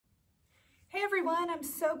everyone. I'm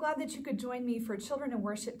so glad that you could join me for Children in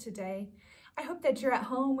Worship today. I hope that you're at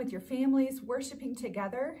home with your families, worshiping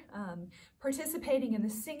together, participating in the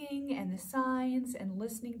singing and the signs and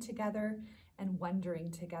listening together and wondering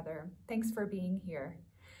together. Thanks for being here.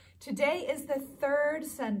 Today is the third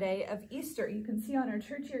Sunday of Easter. You can see on our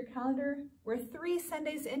church year calendar, we're 3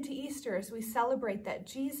 Sundays into Easter as we celebrate that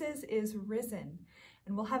Jesus is risen.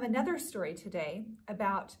 And we'll have another story today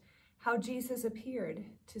about how Jesus appeared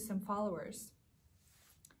to some followers.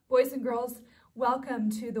 Boys and girls, welcome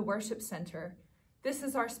to the worship center. This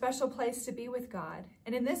is our special place to be with God.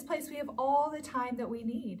 And in this place, we have all the time that we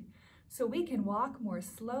need so we can walk more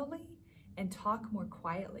slowly and talk more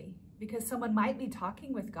quietly, because someone might be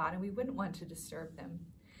talking with God and we wouldn't want to disturb them.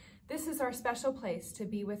 This is our special place to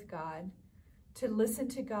be with God, to listen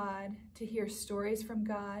to God, to hear stories from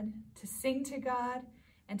God, to sing to God,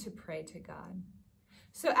 and to pray to God.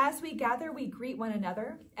 So as we gather, we greet one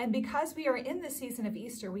another, and because we are in the season of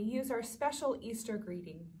Easter, we use our special Easter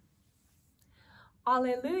greeting.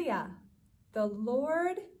 Alleluia, the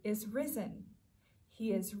Lord is risen.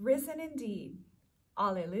 He is risen indeed.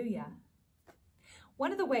 Alleluia.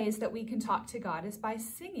 One of the ways that we can talk to God is by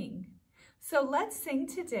singing. So let's sing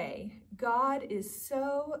today, God is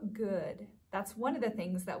so good. That's one of the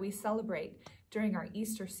things that we celebrate during our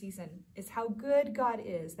Easter season, is how good God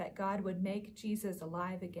is, that God would make Jesus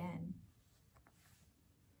alive again.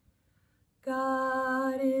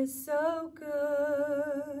 God is so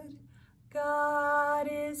good. God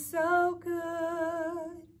is so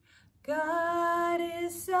good. God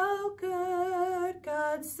is so good.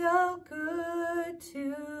 God's so good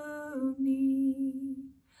to me.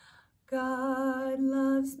 God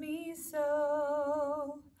loves me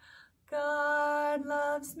so. God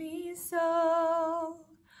loves me so.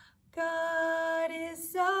 God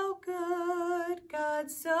is so good.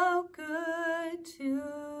 God's so good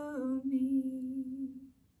to me.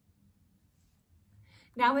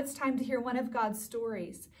 Now it's time to hear one of God's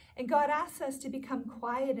stories. And God asks us to become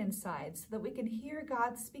quiet inside so that we can hear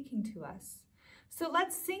God speaking to us. So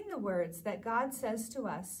let's sing the words that God says to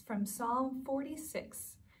us from Psalm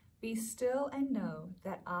 46. Be still and know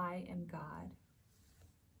that I am God.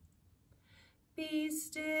 Be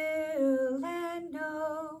still and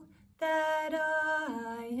know that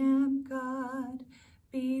I am God.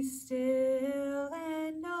 Be still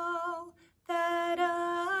and know that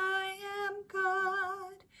I am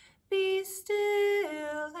God. Be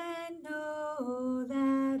still and know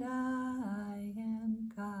that I am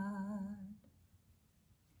God.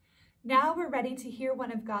 Now we're ready to hear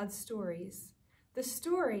one of God's stories, the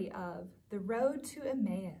story of the road to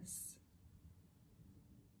Emmaus.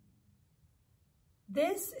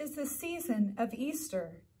 This is the season of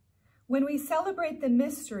Easter, when we celebrate the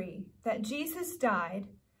mystery that Jesus died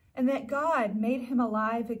and that God made him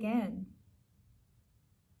alive again.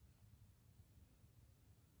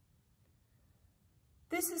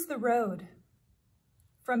 This is the road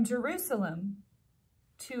from Jerusalem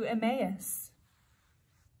to Emmaus.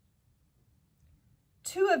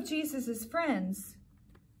 2 of Jesus's friends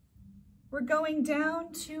were going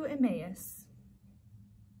down to Emmaus.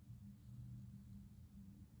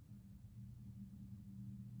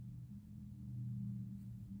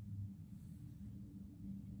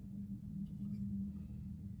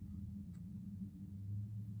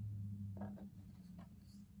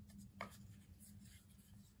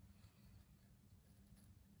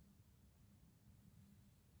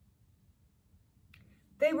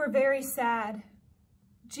 They were very sad.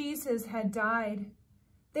 Jesus had died.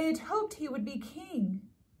 They had hoped he would be king.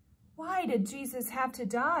 Why did Jesus have to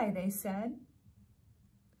die, they said.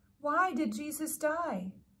 Why did Jesus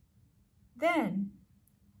die? Then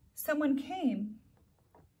someone came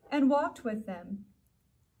and walked with them.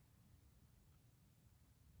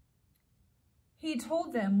 He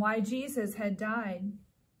told them why Jesus had died.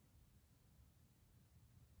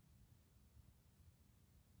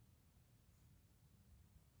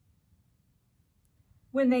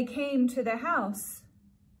 When they came to the house,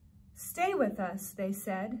 "Stay with us," they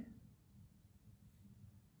said.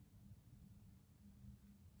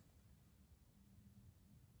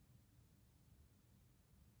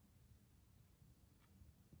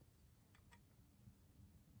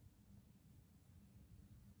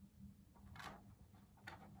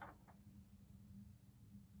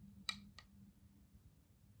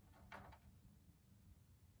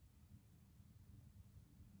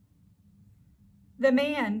 The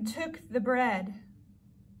man took the bread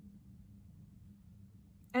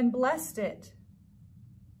and blessed it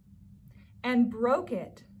and broke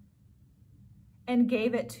it and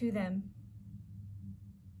gave it to them.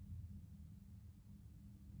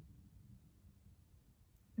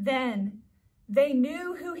 Then They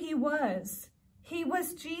knew who he was. He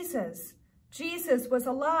was Jesus. Jesus was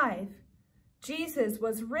alive. Jesus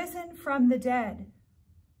was risen from the dead.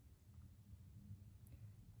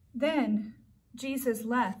 Then Jesus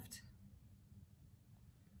left.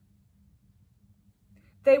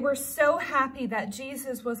 They were so happy that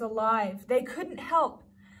Jesus was alive, they couldn't help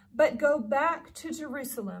but go back to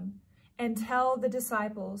Jerusalem and tell the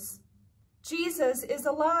disciples, Jesus is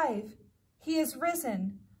alive. He is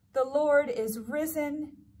risen. The Lord is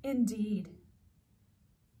risen indeed.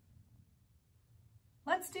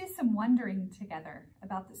 Let's do some wondering together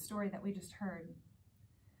about the story that we just heard.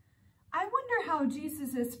 I wonder how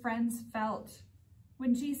Jesus' friends felt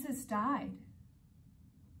when Jesus died.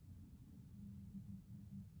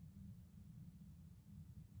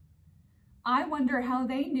 I wonder how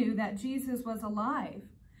they knew that Jesus was alive,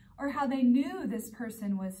 or how they knew this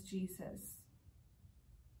person was Jesus.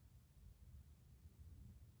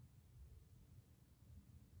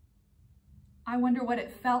 I wonder what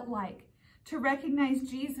it felt like to recognize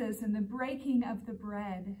Jesus in the breaking of the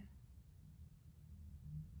bread.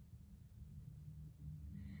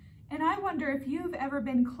 And I wonder if you've ever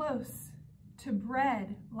been close to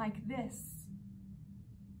bread like this.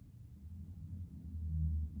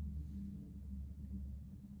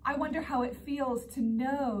 I wonder how it feels to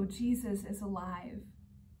know Jesus is alive.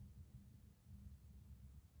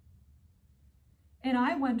 And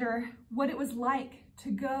I wonder what it was like to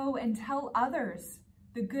go and tell others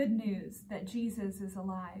the good news that Jesus is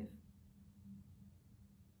alive.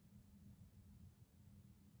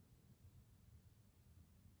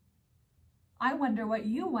 I wonder what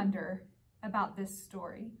you wonder about this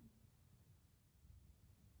story.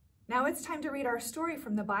 Now it's time to read our story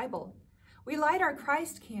from the Bible. We light our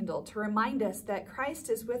Christ candle to remind us that Christ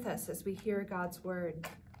is with us as we hear God's word.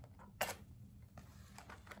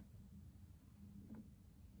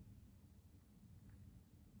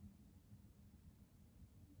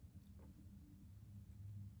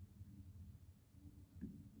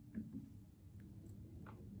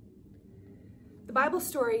 The Bible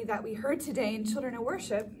story that we heard today in Children of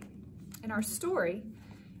Worship, in our story,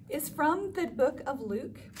 is from the book of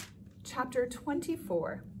Luke, chapter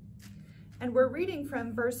 24. And we're reading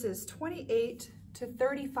from verses 28 to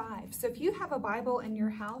 35. So if you have a Bible in your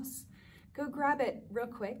house, go grab it real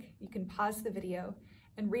quick. You can pause the video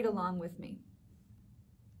and read along with me.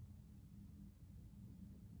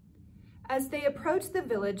 As they approached the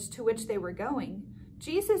village to which they were going,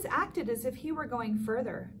 Jesus acted as if he were going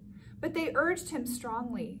further. But they urged him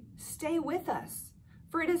strongly, "Stay with us,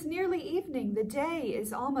 for it is nearly evening. The day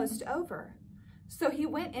is almost over." So he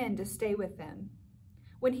went in to stay with them.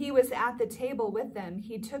 When he was at the table with them,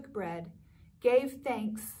 he took bread, gave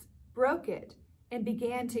thanks, broke it, and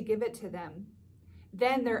began to give it to them.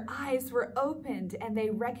 Then their eyes were opened and they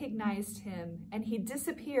recognized him, and he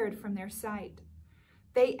disappeared from their sight.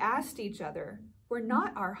 They asked each other, "Were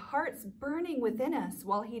not our hearts burning within us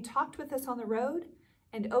while he talked with us on the road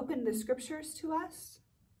and opened the scriptures to us?"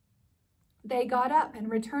 They got up and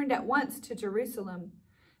returned at once to Jerusalem.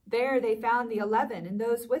 There they found the 11 and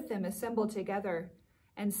those with them assembled together,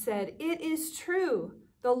 and said, "It is true,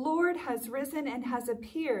 the Lord has risen and has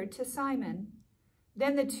appeared to Simon."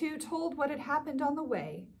 Then the two told what had happened on the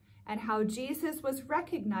way, and how Jesus was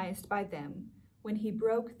recognized by them when he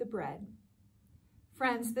broke the bread.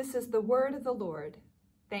 Friends, this is the word of the Lord.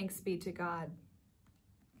 Thanks be to God.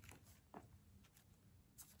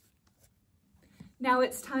 Now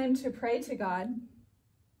it's time to pray to God.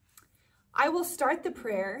 I will start the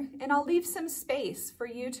prayer, and I'll leave some space for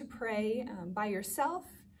you to pray by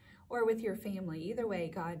yourself or with your family. Either way,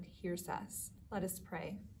 God hears us. Let us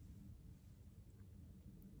pray.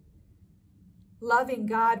 Loving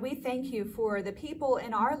God, we thank you for the people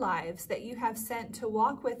in our lives that you have sent to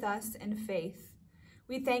walk with us in faith.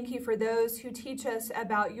 We thank you for those who teach us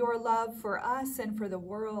about your love for us and for the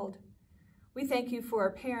world. We thank you for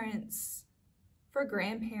parents, for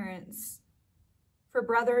grandparents, for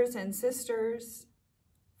brothers and sisters,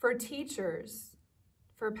 for teachers,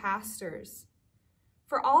 for pastors,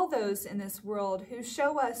 for all those in this world who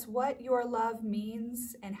show us what your love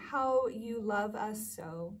means and how you love us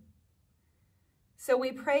so. So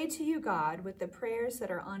we pray to you, God, with the prayers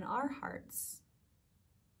that are on our hearts.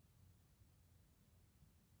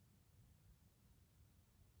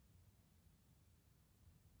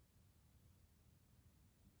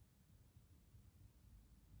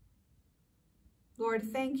 Lord,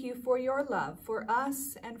 thank you for your love for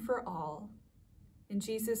us and for all. In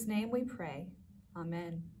Jesus' name we pray.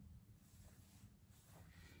 Amen.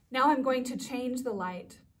 Now I'm going to change the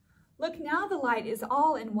light. Look, now the light is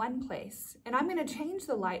all in one place, and I'm going to change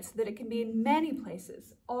the light so that it can be in many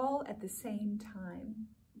places, all at the same time.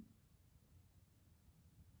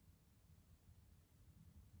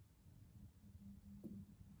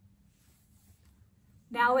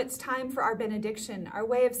 Now it's time for our benediction, our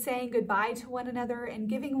way of saying goodbye to one another and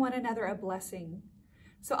giving one another a blessing.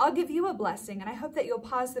 So I'll give you a blessing, and I hope that you'll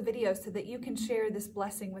pause the video so that you can share this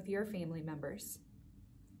blessing with your family members.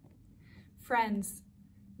 Friends,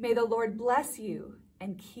 may the Lord bless you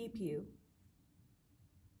and keep you.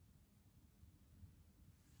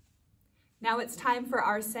 Now it's time for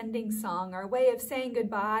our sending song, our way of saying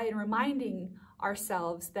goodbye and reminding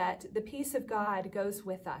ourselves that the peace of God goes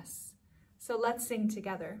with us. So let's sing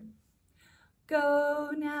together. Go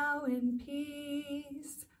now in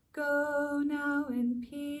peace, go now in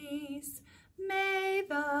peace. May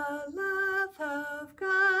the love of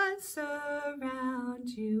God surround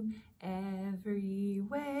you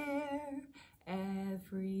everywhere,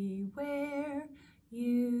 everywhere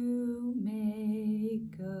you may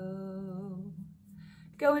go.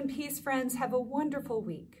 Go in peace, friends. Have a wonderful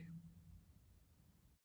week.